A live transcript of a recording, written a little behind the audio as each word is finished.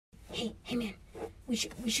hey, man, we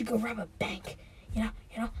should go rob a bank. You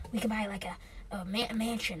know, we could buy like a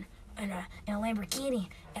mansion and a Lamborghini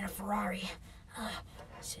and a Ferrari.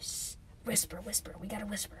 Whisper. We gotta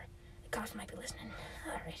whisper. The cops might be listening.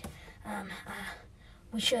 All right.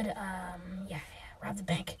 We should rob the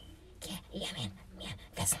bank. Yeah, man.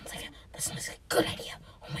 That sounds like a good idea.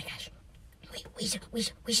 Oh my gosh. We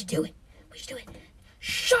should do it.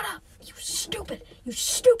 Shut up, you stupid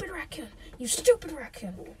raccoon. You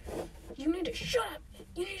need to shut up.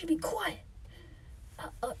 You need to be quiet.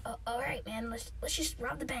 All right, man. Let's just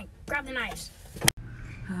rob the bank. Grab the knives.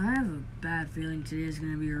 I have a bad feeling today is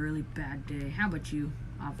going to be a really bad day. How about you,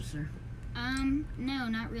 officer? No,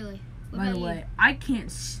 not really. By the way, I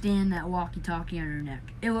can't stand that walkie-talkie on your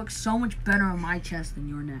neck. It looks so much better on my chest than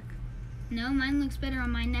your neck. No, mine looks better on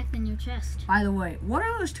my neck than your chest. By the way, what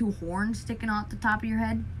are those two horns sticking off the top of your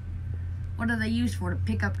head? What are they used for, to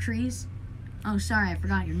pick up trees? Oh, sorry, I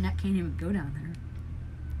forgot. Your neck can't even go down there.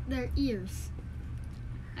 They're ears.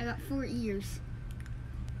 I got 4 ears.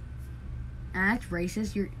 That's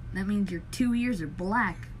racist. That means your 2 ears are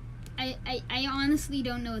black. I honestly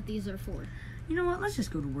don't know what these are for. You know what? Let's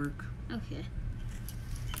just go to work. Okay.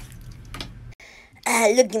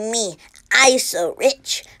 Look at me. I so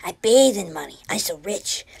rich. I bathe in money. I so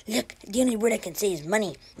rich. Look, the only word I can say is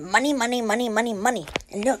money. Money.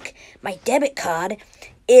 And look, my debit card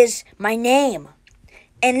is my name.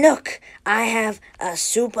 And look, I have a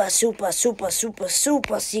super secret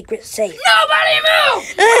safe. Nobody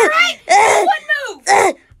move! All right? One move!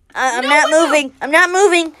 I'm not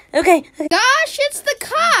moving. Okay. Gosh, it's the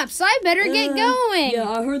cops. I better get going. Yeah,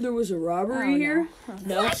 I heard there was a robbery here.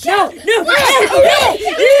 No. It's gonna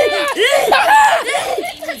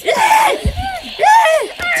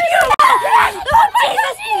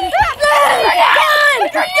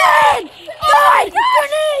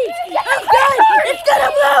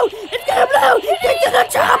blow! Get to the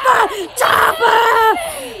chopper!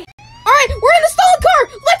 All right, we're in the stolen car.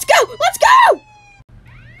 Let's go!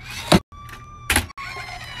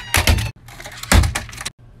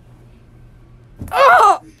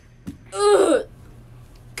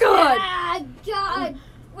 God.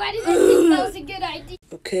 Why did I think that was a good idea?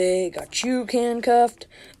 Okay, got you handcuffed.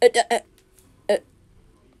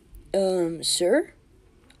 Sir?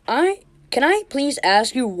 Can I please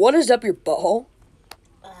ask you, what is up your butthole?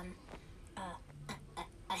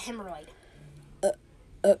 A hemorrhoid.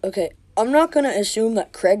 Okay, I'm not gonna assume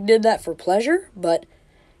that Craig did that for pleasure, but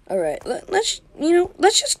alright, let's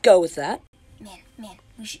just go with that. Man,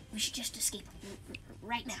 we should just escape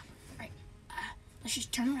right now. All right, let's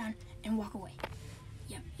just turn around and walk away.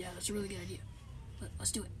 Yeah, that's a really good idea.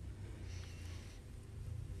 Let's do it.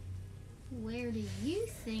 Where do you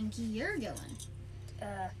think you're going?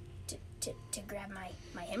 To grab my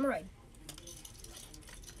hemorrhoid.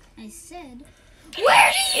 I said...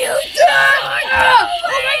 Where do you think? Oh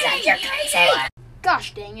my God, you're crazy!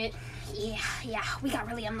 Gosh dang it. Yeah, we got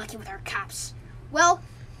really unlucky with our cops. Well,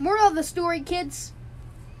 moral of the story, kids,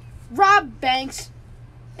 rob banks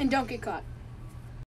and don't get caught.